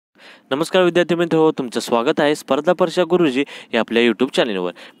नमस्कार विद्यार्थी मित्रो, तुमचं स्वागत आहे स्पर्धा परीक्षा गुरुजी या आपल्या यूट्यूब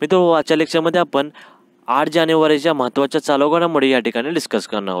चॅनलवर। मित्रो, आजच्या लेक्चरमध्ये आपण 8 जानेवारीच्या महत्त्वाच्या चालू घडामोडी या ठिकाणी डिस्कस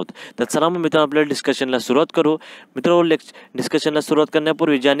करणार आहोत। तर चला मग मित्रो, आपल्या डिस्कशनला सुरुवात करू। मित्रो, डिस्कशनला सुरुवात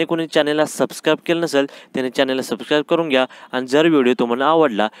करण्यापूर्वी ज्याने कोणी चॅनलला सबस्क्राइब केलं नसेल त्याने चॅनलला सबस्क्राइब करून घ्या आणि जर व्हिडिओ तुम्हाला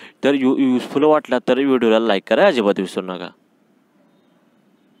आवडला तर युजफुल वाटला तर व्हिडिओला लाईक करा, अजिबात विसरू नका।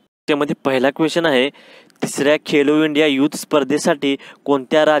 त्यामध्ये पहिला क्वेश्चन आहे, तिसऱ्या खेलो इंडिया युथ स्पर्धेसाठी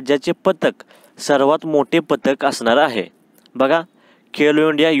कोणत्या राज्याचे पथक सर्वात मोठे पथक असणार आहे? बघा, खेलो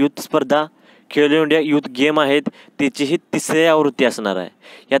इंडिया युथ स्पर्धा, खेलो इंडिया युथ गेम आहेत, त्याची ही तिसरी आवृत्ती असणार आहे।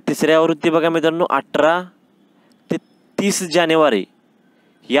 या तिसऱ्या आवृत्ती बघा मित्रांनो, 18 ते 30 जानेवारी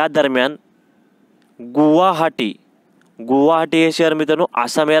या दरम्यान गुवाहाटी हे शहर मित्रांनो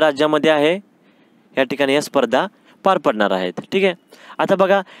आसाम या राज्यामध्ये आहे। या ठिकाणी या स्पर्धा पार पडणार आहेत। ठीक आहे, आता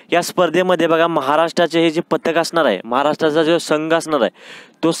बघा या स्पर्धेमध्ये बघा महाराष्ट्राचे हे जे पथक असणार आहे, महाराष्ट्राचा जो संघ असणार आहे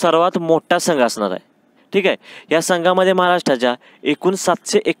तो सर्वात मोठा संघ असणार आहे। ठीक आहे, या संघामध्ये महाराष्ट्राच्या एकूण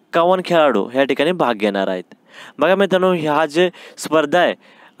 751 खेळाडू ह्या ठिकाणी भाग घेणार आहेत। बघा मित्रांनो, ह्या जे स्पर्धा आहे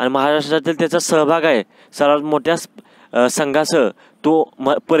आणि महाराष्ट्रातील त्याचा सहभाग आहे सर्वात मोठ्या संघासह, तो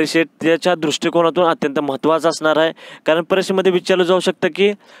परीक्षेच्या दृष्टिकोनातून अत्यंत महत्त्वाचा असणार आहे। कारण परीक्षेमध्ये विचारलं जाऊ शकतं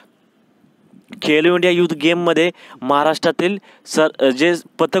की खेलो इंडिया युथ गेममध्ये महाराष्ट्रातील जे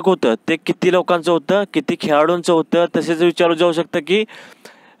पथक होतं ते किती लोकांचं होतं, किती खेळाडूंचं होतं। तसेच विचारलं जाऊ शकतं की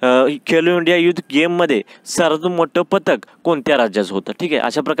खेलो इंडिया युथ गेममध्ये सर्वात मोठं पथक कोणत्या राज्याचं होतं। ठीक आहे,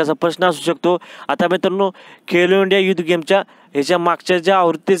 अशा प्रकारचा प्रश्न असू शकतो। आता मित्रांनो, खेलो इंडिया युथ गेमच्या ह्याच्या मागच्या ज्या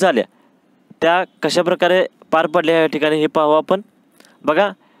आवृत्ती झाल्या त्या कशा प्रकारे पार पडल्या या ठिकाणी हे पाहू आपण।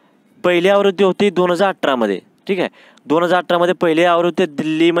 बघा, पहिली आवृत्ती होती 2018 मध्ये। ठीक आहे, 2018 मध्ये पहिली आवृत्ती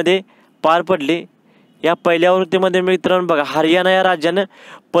दिल्लीमध्ये पार पडली। या पहिल्या आवृत्तीमध्ये मित्रांनो बघा, हरियाणा या राज्यानं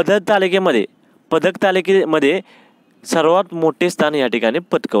पदक तालिकेमध्ये सर्वात मोठे स्थान या ठिकाणी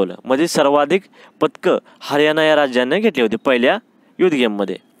पटकवलं, म्हणजे सर्वाधिक पदकं हरियाणा या राज्याने घेतली होती पहिल्या युथ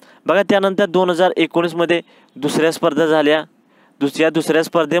गेममध्ये। बघा, त्यानंतर 2019 मध्ये दुसऱ्या स्पर्धा झाल्या। दुसऱ्या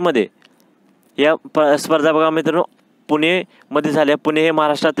स्पर्धेमध्ये या स्पर्धा बघा मित्रांनो पुणेमध्ये झाल्या। पुणे हे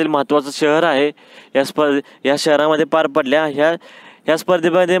महाराष्ट्रातील महत्त्वाचं शहर आहे। या शहरामध्ये पार पडल्या। ह्या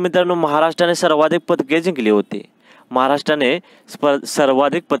स्पर्धेमध्ये मित्रांनो महाराष्ट्राने सर्वाधिक पदके जिंकली होती। महाराष्ट्राने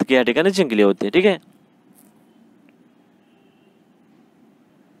सर्वाधिक पदके या ठिकाणी जिंकली होती। ठीक आहे,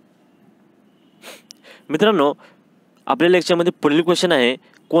 मित्रांनो आपल्या लेक्चरमध्ये पुढील क्वेश्चन आहे,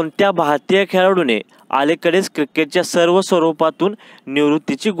 कोणत्या भारतीय खेळाडूने अलीकडेच क्रिकेटच्या सर्व स्वरूपातून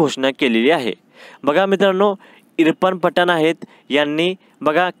निवृत्तीची घोषणा केलेली आहे? बघा मित्रांनो, इरफान पठाण आहेत, यांनी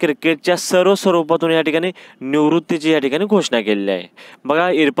बघा क्रिकेटच्या सर्व स्वरूपातून या ठिकाणी निवृत्तीची या ठिकाणी घोषणा केलेली आहे। बघा,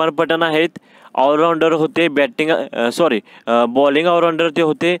 इरफान पठाण आहेत, ऑलराऊंडर होते, बॉलिंग ऑलराऊंडर ते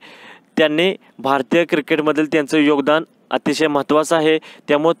होते। त्यांनी भारतीय क्रिकेटमधील त्यांचं योगदान अतिशय महत्त्वाचं आहे,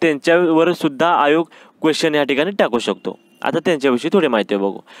 त्यामुळे त्यांच्यावर सुद्धा आयोग क्वेश्चन या ठिकाणी टाकू शकतो। आता त्यांच्याविषयी थोडी माहिती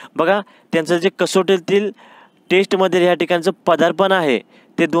बघू। बघा, त्यांचं जे कसोटीतील टेस्टमध्ये या ठिकाणचं पदार्पण आहे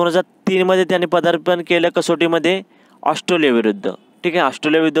ते 2003 मध्ये त्यांनी पदार्पण केलं कसोटीमध्ये ऑस्ट्रेलिया विरुद्ध। ठीक आहे,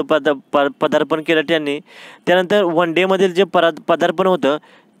 ऑस्ट्रेलिया विरुद्ध पदार्पण केलं त्यांनी। त्यानंतर वन डे मधील जे पदार्पण होतं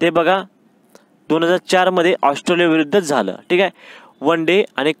ते बघा 2004 मध्ये ऑस्ट्रेलिया विरुद्ध झालं। ठीक आहे, वन डे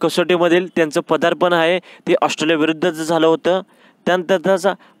आणि कसोटीमधील त्यांचं पदार्पण आहे ते ऑस्ट्रेलिया विरुद्धच झालं होतं। त्यानंतर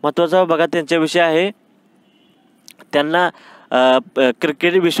त्याचा महत्त्वाचा बघा त्यांच्याविषयी आहे, त्यांना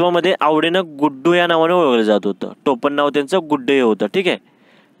क्रिकेट विश्वामध्ये आवडीनं गुड्डू या नावाने ओळखलं जात होतं। टोपण नाव त्यांचं गुड्डू हे होतं। ठीक आहे,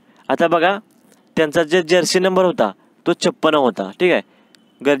 आता बघा त्यांचा जे जर्सी नंबर होता तो 56 होता। ठीक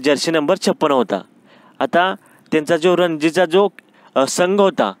आहे, जर्सी नंबर 56 होता। आता त्यांचा जो रणजीचा जो संघ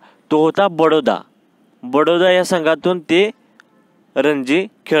होता तो होता बडोदा या संघातून ते रणजी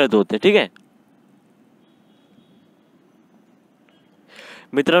खेळत होते। ठीक आहे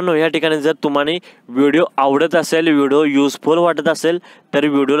मित्रांनो, या ठिकाणी जर तुम्हाला व्हिडिओ आवडत असेल, व्हिडिओ युजफुल वाटत असेल तर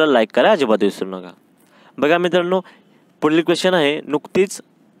व्हिडिओला लाईक करा, अजिबात विसरू नका। बघा मित्रांनो, पुढील क्वेश्चन आहे,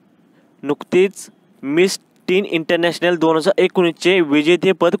 नुकतीच मिस टीन इंटरनॅशनल 2019चे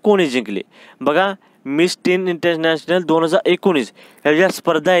विजेतेपद कोणी जिंकले? बघा, मिस टीन इंटरनॅशनल 2019 ह्या ज्या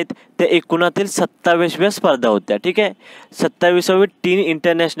स्पर्धा आहेत त्या एकूणातील 27व्या स्पर्धा होत्या। ठीक आहे, 27वी टीन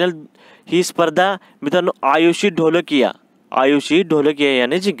इंटरनॅशनल ही स्पर्धा मित्रांनो आयुषी ढोलकिया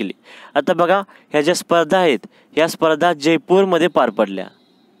याने जिंकली। आता बघा, ह्या ज्या स्पर्धा आहेत ह्या स्पर्धा जयपूरमध्ये पार पडल्या।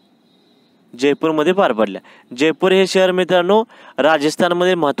 जयपूर हे शहर मित्रांनो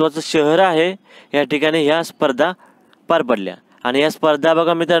राजस्थानमध्ये महत्त्वाचं शहर आहे। या ठिकाणी ह्या स्पर्धा पार पडल्या आणि या स्पर्धा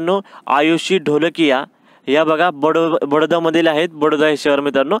बघा मित्रांनो आयुषी ढोलकिया या बघा बडोदामधील आहेत। बडोदा हे शहर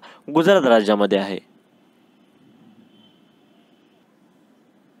मित्रांनो गुजरात राज्यामध्ये आहे।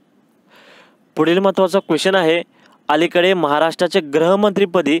 पुढील महत्त्वाचा क्वेश्चन आहे, अलीकडे महाराष्ट्राच्या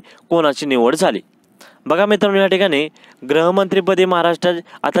गृहमंत्रीपदी कोणाची निवड झाली? बघा मित्रांनो, या ठिकाणी गृहमंत्रीपदी महाराष्ट्रात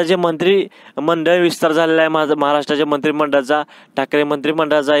आता जे मंत्रिमंडळ विस्तार झालेला आहे महाराष्ट्राच्या मंत्रिमंडळाचा, ठाकरे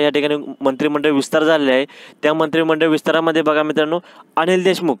मंत्रिमंडळाचा या ठिकाणी मंत्रिमंडळ विस्तार झालेला आहे. त्या मंत्रिमंडळ विस्तारामध्ये बघा मित्रांनो, अनिल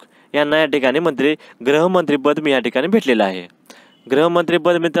देशमुख यांना या ठिकाणी गृहमंत्रीपद मी या ठिकाणी भेटलेलं आहे.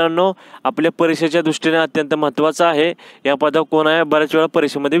 गृहमंत्रीपद मित्रांनो आपल्या परीक्षेच्या दृष्टीने अत्यंत महत्त्वाचं आहे. या पदावर कोण आहे बऱ्याच वेळा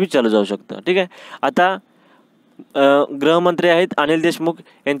परीक्षेमध्ये विचारलं जाऊ शकतं. ठीक आहे, आता गृहमंत्री आहेत अनिल देशमुख,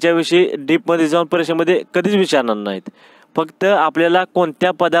 यांच्याविषयी डीपमध्ये जाऊन परीक्षेमध्ये कधीच विचारणार नाहीत. फक्त आपल्याला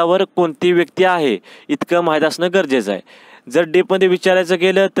कोणत्या पदावर कोणती व्यक्ती आहे इतकं माहीत असणं गरजेचं आहे. जर डीपमध्ये विचारायचं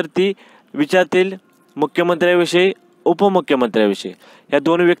गेलं तर ती विचारतील मुख्यमंत्र्याविषयी, उपमुख्यमंत्र्याविषयी, या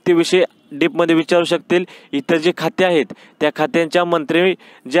दोन व्यक्तीविषयी डीपमध्ये विचारू शकतील. इतर जे खाते आहेत त्या खात्यांच्या मंत्री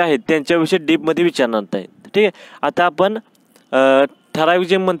जे आहेत त्यांच्याविषयी डीपमध्ये विचारणार नाहीत. ठीक आहे, आता आपण ठराविक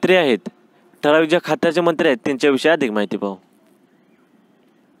जे मंत्री आहेत, ठराविक ज्या खात्याचे मंत्री आहेत त्यांच्याविषयी अधिक माहिती पाहू.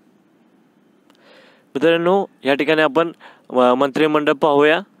 मित्रांनो, या ठिकाणी आपण मंत्रिमंडळ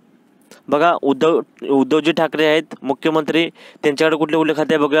पाहूया. बघा, उद्धवजी ठाकरे आहेत मुख्यमंत्री, त्यांच्याकडे कुठले कुठले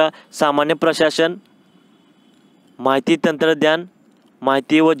खाते आहे बघा. सामान्य प्रशासन, माहिती तंत्रज्ञान,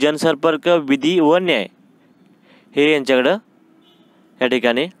 माहिती व जनसंपर्क, विधी व न्याय, हे यांच्याकडं या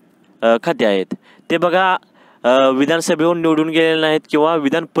ठिकाणी खाते आहेत. ते बघा विधानसभेहून निवडून गेलेले नाहीत किंवा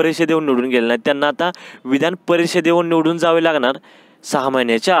विधान परिषदेहून निवडून गेले नाहीत. त्यांना आता विधान परिषदेहून निवडून जावे लागणार 6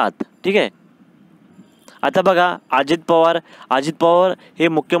 महिन्याच्या आत. ठीक आहे, आता बघा अजित पवार हे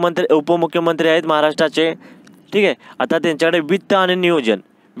उपमुख्यमंत्री आहेत महाराष्ट्राचे. ठीक आहे, आता त्यांच्याकडे वित्त आणि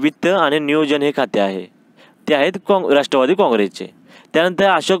नियोजन हे खाते आहे. ते आहेत राष्ट्रवादी काँग्रेसचे. त्यानंतर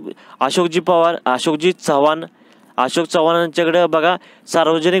अशोक चव्हाण यांच्याकडे बघा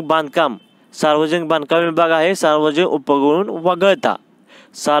सार्वजनिक बांधकाम विभाग आहे. सार्वजनिक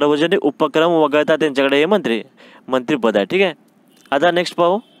उपक्रम वगळता त्यांच्याकडे हे मंत्रीपद आहे. ठीक आहे, आता नेक्स्ट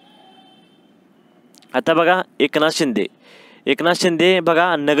पाहू. आता बघा एकनाथ शिंदे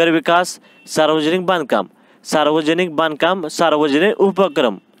बघा नगरविकास, सार्वजनिक बांधकाम, सार्वजनिक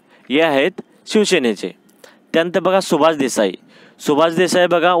उपक्रम हे आहेत शिवसेनेचे. त्यानंतर बघा सुभाष देसाई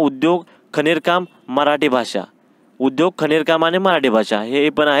बघा उद्योग, खनिरकाम आणि मराठी भाषा हे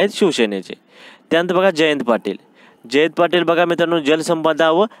पण आहेत शिवसेनेचे. त्यानंतर बघा जयंत पाटील बघा मित्रांनो जलसंपदा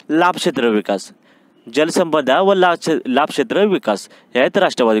व लाभक्षेत्र विकास हे आहेत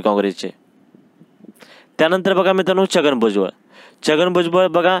राष्ट्रवादी काँग्रेसचे. त्यानंतर बघा मित्रांनो छगन भुजबळ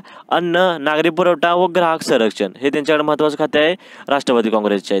बघा अन्न, नागरी पुरवठा व ग्राहक संरक्षण हे त्यांच्याकडे महत्त्वाचं खाते आहे, राष्ट्रवादी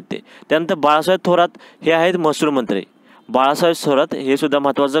काँग्रेसचे आहेत ते. त्यानंतर बाळासाहेब थोरात हे आहेत महसूल मंत्री. हे सुद्धा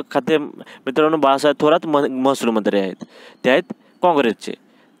महत्त्वाचं खाते मित्रांनो. बाळासाहेब थोरात महसूल मंत्री आहेत, ते आहेत काँग्रेसचे.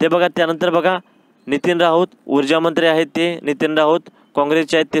 ते बघा त्यानंतर बघा नितीन राऊत ऊर्जा मंत्री आहेत, ते नितीन राऊत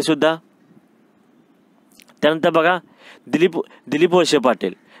काँग्रेसचे आहेत ते सुद्धा. त्यानंतर बघा दिलीप वळसे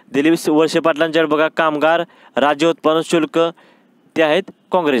पाटलांच्याकडे बघा कामगार, राज्य उत्पादन शुल्क ते आहेत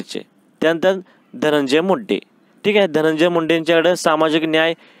काँग्रेसचे. त्यानंतर धनंजय मुंडे. ठीक आहे, धनंजय मुंडेंच्याकडे सामाजिक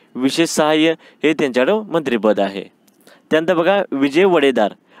न्याय, विशेष सहाय्य हे त्यांच्याकडे मंत्रिपद आहे. त्यानंतर बघा विजय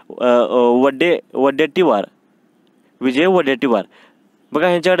वडेट्टीवार बघा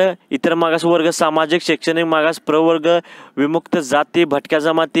ह्यांच्याकडे इतर मागासवर्ग, सामाजिक शैक्षणिक मागास प्रवर्ग, विमुक्त जाती, भटक्या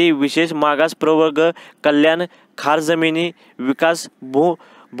जमाती, विशेष मागास प्रवर्ग, कल्याण, खार जमिनी विकास,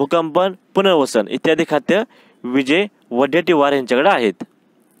 भूकंपन पुनर्वसन इत्यादी खाते विजय वडेट्टीवार यांच्याकडे आहेत.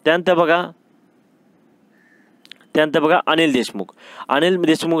 त्यानंतर बघा अनिल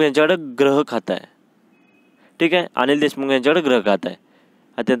देशमुख यांच्याकडे गृह खातं आहे. ठीक आहे, अनिल देशमुख यांच्याकडे गृह खातं आहे,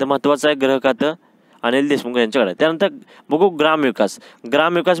 अत्यंत महत्त्वाचं आहे गृह खातं अनिल देशमुख यांच्याकडे. त्यानंतर बघू ग्रामविकास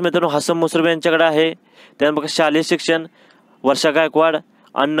मित्रांनो हसन मुश्रीफ यांच्याकडे आहे. त्यानंतर बघा शालेय शिक्षण वर्षा गायकवाड,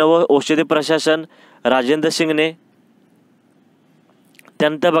 अन्न व औषधी प्रशासन राजेंद्र शिंगणे.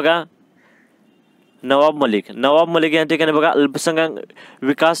 त्यानंतर बघा नवाब मलिक या ठिकाणी बघा अल्पसंख्याक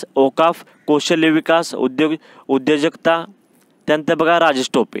विकास, औकाफ, कौशल्य विकास, उद्योजकता. त्यानंतर बघा राजेश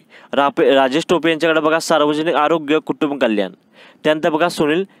टोपे यांच्याकडे बघा सार्वजनिक आरोग्य, कुटुंब कल्याण. त्यानंतर बघा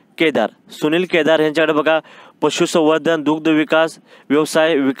सुनील केदार यांच्याकडे बघा पशुसंवर्धन, दुग्ध विकास,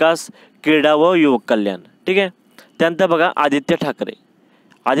 व्यवसाय विकास, क्रीडा व युवक कल्याण. ठीक आहे, त्यानंतर बघा आदित्य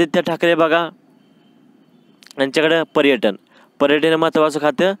ठाकरे बघा यांच्याकडे पर्यटन महत्त्वाचं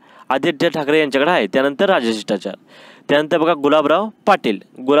खातं आदित्य ठाकरे यांच्याकडे आहे. त्यानंतर राजशिष्टाचार. त्यानंतर बघा गुलाबराव पाटील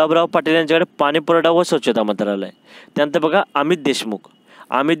यांच्याकडे पाणी पुरवठा व स्वच्छता मंत्रालय. त्यानंतर बघा अमित देशमुख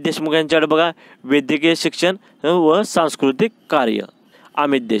यांच्याकडे बघा वैद्यकीय शिक्षण व सांस्कृतिक कार्य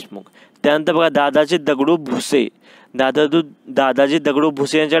अमित देशमुख. त्यानंतर बघा दादाजी दगडू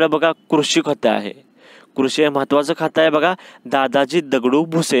भुसे यांच्याकडे बघा कृषी खातं आहे. कृषी हे महत्त्वाचं खातं आहे बघा. दादाजी दगडू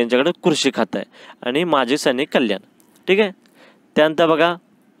भुसे यांच्याकडे कृषी खातं आहे आणि माजी सैनिक कल्याण. ठीक आहे. त्यानंतर बघा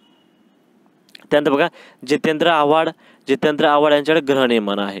जितेंद्र आव्हाड यांच्याकडे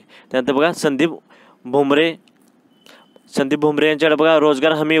गृहनिर्माण आहे. त्यानंतर बघा संदीप भुमरे यांच्याकडे बघा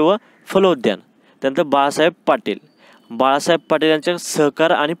रोजगार हमी व फलोद्यान. त्यानंतर बाळासाहेब पाटील यांच्याकडे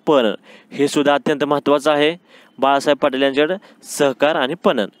सहकार आणि पणन, हे सुद्धा अत्यंत महत्त्वाचं आहे. बाळासाहेब पाटील यांच्याकडे सहकार आणि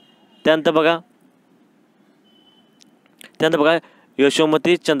पणन. त्यानंतर बघा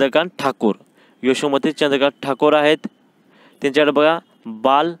यशोमती चंद्रकांत ठाकूर आहेत. त्यांच्याकडे बघा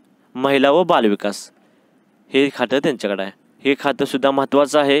बाल, महिला व बालविकास हे खातं त्यांच्याकडे आहे. हे खातं सुद्धा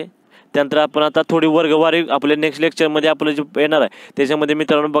महत्त्वाचं आहे. त्यानंतर आपण आता थोडी वर्गवारी आपल्या नेक्स्ट लेक्चरमध्ये आपलं जे येणार आहे त्याच्यामध्ये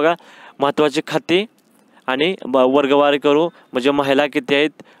मित्रांनो बघा महत्त्वाचे खाते आणि वर्गवारी करू, म्हणजे महिला किती आहेत,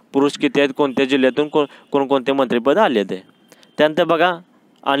 पुरुष किती आहेत, कोणत्या जिल्ह्यातून कोणकोणते मंत्रिपद आले ते. त्यानंतर बघा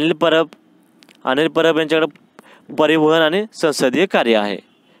अनिल परब यांच्याकडे परिवहन आणि संसदीय कार्य आहे.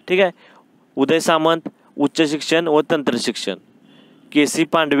 ठीक आहे. उदय सामंत उच्च शिक्षण व तंत्रशिक्षण. के.सी.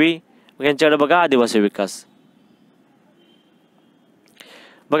 पांडवी यांच्याकडे बघा आदिवासी विकास.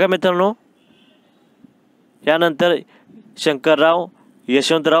 बघा मित्रांनो यानंतर शंकरराव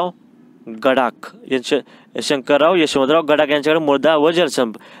यशवंतराव गडाख यांच्याकडे मृदा व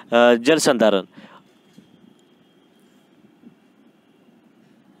जलसंधारण.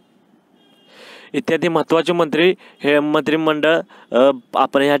 इत्यादी महत्त्वाचे मंत्री हे मंत्रिमंडळ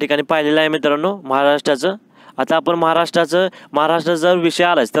आपण या ठिकाणी पाहिलेलं आहे मित्रांनो महाराष्ट्राचं. आता आपण महाराष्ट्राचा जर विषय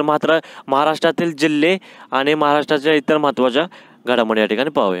आलाच तर मात्र महाराष्ट्रातील जिल्हे आणि महाराष्ट्राच्या इतर महत्त्वाच्या घडामोडी या ठिकाणी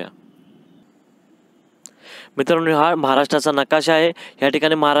पाहूया. मित्रांनो हा महाराष्ट्राचा नकाशा आहे. या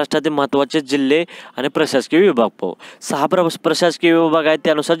ठिकाणी महाराष्ट्रातील महत्त्वाचे जिल्हे आणि प्रशासकीय विभाग पाहू. 6 प्रशासकीय विभाग आहेत,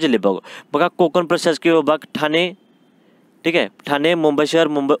 त्यानुसार जिल्हे पाहू. बघा कोकण प्रशासकीय विभाग ठाणे. ठीक आहे. ठाणे, मुंबई शहर,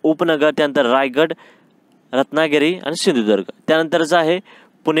 मुंबई उपनगर, त्यानंतर रायगड, रत्नागिरी आणि सिंधुदुर्ग. त्यानंतरचा आहे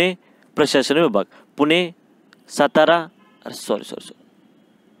पुणे प्रशासन विभाग. पुणे, सातारा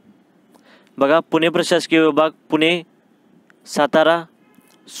बघा पुणे प्रशासकीय विभाग पुणे, सातारा,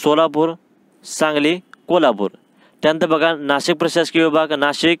 सोलापूर, सांगली, कोल्हापूर. त्यानंतर बघा नाशिक प्रशासकीय विभाग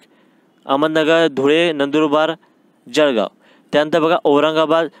नाशिक, अहमदनगर, धुळे, नंदुरबार, जळगाव. त्यानंतर बघा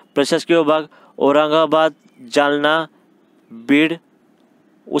औरंगाबाद प्रशासकीय विभाग औरंगाबाद, जालना, बीड,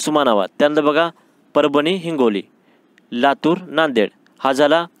 उस्मानाबाद. त्यानंतर बघा परभणी, हिंगोली, लातूर, नांदेड. हा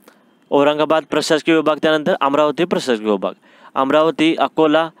झाला औरंगाबाद प्रशासकीय विभाग. त्यानंतर अमरावती प्रशासकीय विभाग अमरावती,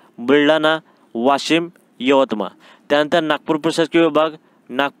 अकोला, बुलढाणा, वाशिम, यवतमाळ. त्यानंतर नागपूर प्रशासकीय विभाग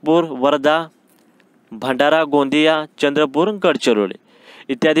नागपूर, वर्धा, भंडारा, गोंदिया, चंद्रपूर, गडचिरोली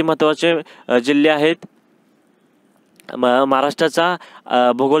इत्यादी महत्त्वाचे जिल्हे आहेत. महाराष्ट्राचा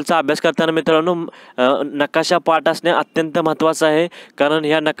भूगोलचा अभ्यास करताना मित्रांनो नकाशा पाठ असणे अत्यंत महत्त्वाचं आहे, कारण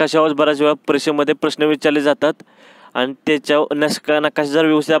ह्या नकाशावर बऱ्याच वेळा परीक्षेमध्ये प्रश्न विचारले जातात आणि त्याच्या नकाशा जर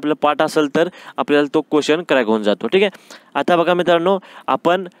व्यवस्थित आपलं पाठ असेल तर आपल्याला तो क्वेश्चन क्रॅक होऊन जातो. ठीक आहे. आता बघा मित्रांनो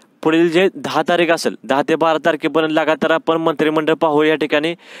आपण पुढील जे 10 तारीख असेल 10 ते 12 तारखेपर्यंत लगातार आपण मंत्रिमंडळ पाहू. या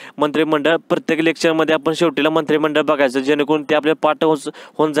ठिकाणी मंत्रिमंडळ प्रत्येक लेक्चरमध्ये आपण शेवटीला मंत्रिमंडळ बघायचं, जेणेकरून ते आपले पाठ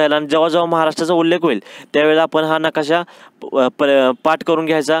होऊन जाईल आणि जेव्हा जेव्हा महाराष्ट्राचा उल्लेख होईल त्यावेळेला आपण हा नकाशा पाठ करून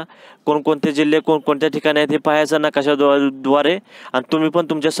घ्यायचा. कोणकोणते जिल्हे कोणकोणत्या ठिकाणी आहेत हे पाहायचा नकाशाद्वारे आणि तुम्ही पण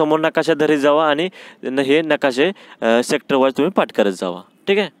तुमच्या समोर नकाशा धरीत जावा आणि हे नकाशे सेक्टर वाईज तुम्ही पाठ करत जावा.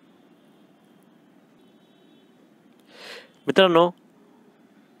 ठीक आहे मित्रांनो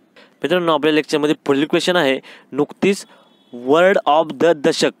आपल्या लेक्चरमध्ये पुढील क्वेश्चन आहे, नुकतीच वर्ड ऑफ द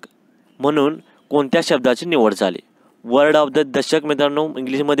दशक म्हणून कोणत्या शब्दाची निवड झाली. वर्ड ऑफ द दशक मित्रांनो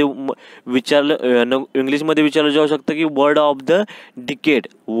इंग्लिशमध्ये विचारलं जाऊ शकतं की वर्ड ऑफ द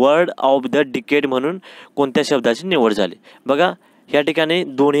डिकेड म्हणून कोणत्या शब्दाची निवड झाली. बघा या ठिकाणी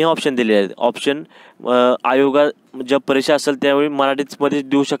दोन्ही ऑप्शन दिले आहेत. ऑप्शन आयोगा ज्या परीक्षा असेल त्यावेळी मराठीमध्ये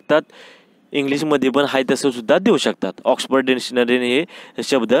देऊ शकतात, इंग्लिशमध्ये पण आहे तसं सुद्धा देऊ शकतात. ऑक्सफर्ड डिक्शनरीने हे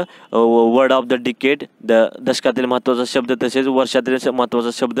शब्द वर्ड ऑफ द डिकेड दशकातील महत्त्वाचा शब्द तसेच वर्षातील महत्त्वाचा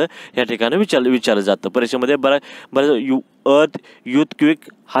शब्द या ठिकाणी विचारलं जातं. परीक्षेमध्ये बऱ्याच युथ क्विक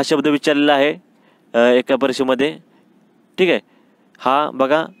हा शब्द विचारलेला आहे एका परीक्षेमध्ये. ठीक आहे. हा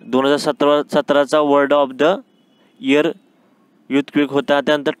बघा 2017चा word of the year youth quick होता.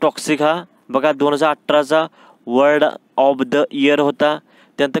 त्यानंतर टॉक्सिक हा बघा 2018चा वर्ड ऑफ द इयर होता.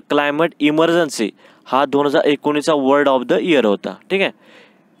 त्यानंतर क्लायमेट इमर्जन्सी हा 2019चा वर्ड ऑफ द इयर होता. ठीक आहे.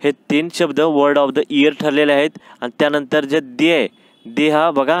 हे 3 शब्द वर्ड ऑफ द इयर ठरलेले आहेत. आणि त्यानंतर जे दे हा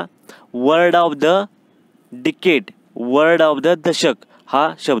बघा word of the decade word of the दशक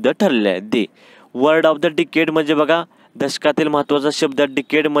हा शब्द ठरलेला आहे. दे वर्ड ऑफ द डिकेड म्हणजे बघा दशकातील महत्त्वाचा शब्द,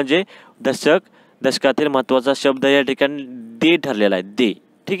 डिकेड म्हणजे दशकातील महत्त्वाचा शब्द या ठिकाणी दे ठरलेला आहे. दे.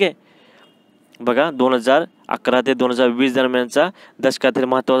 ठीक आहे. बघा 2011 ते 2020 दरम्यानचा दशकातील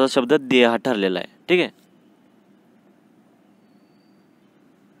महत्त्वाचा शब्द दे हा ठरलेला आहे. ठीक आहे.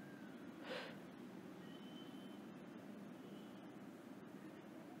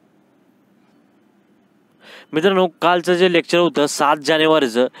 मित्रांनो, कालचं जे लेक्चर होतं 7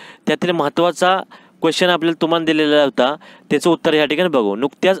 जानेवारीचं, त्यातील महत्त्वाचा क्वेश्चन आपल्याला तुम्हाला दिलेला होता, त्याचं उत्तर या ठिकाणी बघू.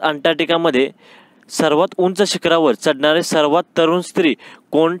 नुकत्याच अंटार्क्टिकामध्ये सर्वात उंच शिखरावर चढणारे सर्वात तरुण स्त्री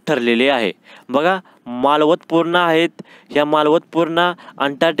कोण ठरलेली आहे? बघा, मालवत पूर्ण आहेत. ह्या मालवत पूर्ण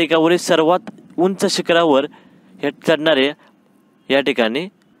अंटार्क्टिकावरील सर्वात उंच शिखरावर हे चढणारे या ठिकाणी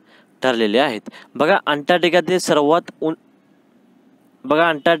ठरलेले आहेत. बघा, अंटार्क्टिकातील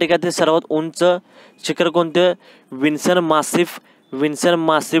सर्वात उंच शिखर कोणतं? विन्सन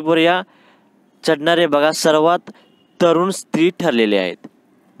मासिफवर या चढणारे बघा सर्वात तरुण स्त्री ठरलेले आहेत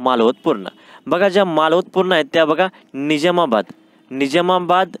मालवत पूर्ण. बघा, ज्या मालवत पूर्ण आहेत त्या बघा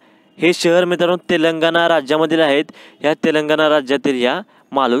निजामाबाद हे शहर मित्रांनो तेलंगणा राज्यामधील आहेत. ह्या तेलंगणा राज्यातील ह्या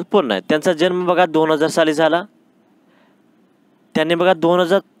मालवत पूर्ण आहेत. त्यांचा जन्म बघा 2000 साली झाला. त्यांनी बघा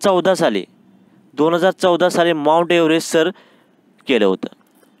 2014 साली माउंट एव्हरेस्ट सर केलं होतं.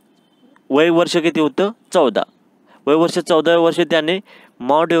 वय वर्ष किती होतं? 14. वय वर्ष 14व्या वर्षी त्यांनी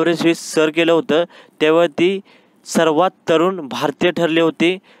माउंट एव्हरेस्ट हे सर केलं होतं. तेव्हा ती सर्वात तरुण भारतीय ठरली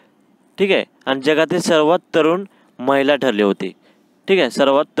होती. ठीक आहे. आणि जगातील सर्वात तरुण महिला ठरली होती. ठीक आहे,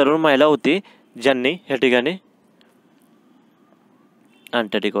 सर्वात तरुण महिला होती ज्यांनी या ठिकाणी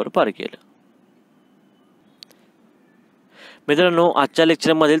अंटार्क्टिकावर पार केलं. मित्रांनो, आजच्या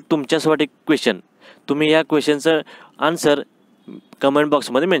लेक्चरमधील तुमच्यासाठी क्वेश्चन, तुम्ही या क्वेश्चनचं आन्सर कमेंट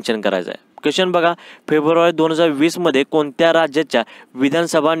बॉक्समध्ये मेन्शन करायचं आहे. क्वेश्चन बघा, फेब्रुवारी 2020मध्ये कोणत्या राज्याच्या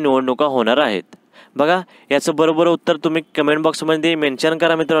विधानसभा निवडणुका होणार आहेत? बघा, याचं बरोबर उत्तर तुम्ही कमेंट बॉक्समध्ये मेन्शन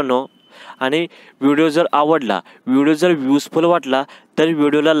करा मित्रांनो. आणि व्हिडिओ जर आवडला, व्हिडिओ जर युजफुल वाटला तर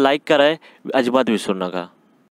व्हिडिओला लाईक करायला अजिबात विसरू नका.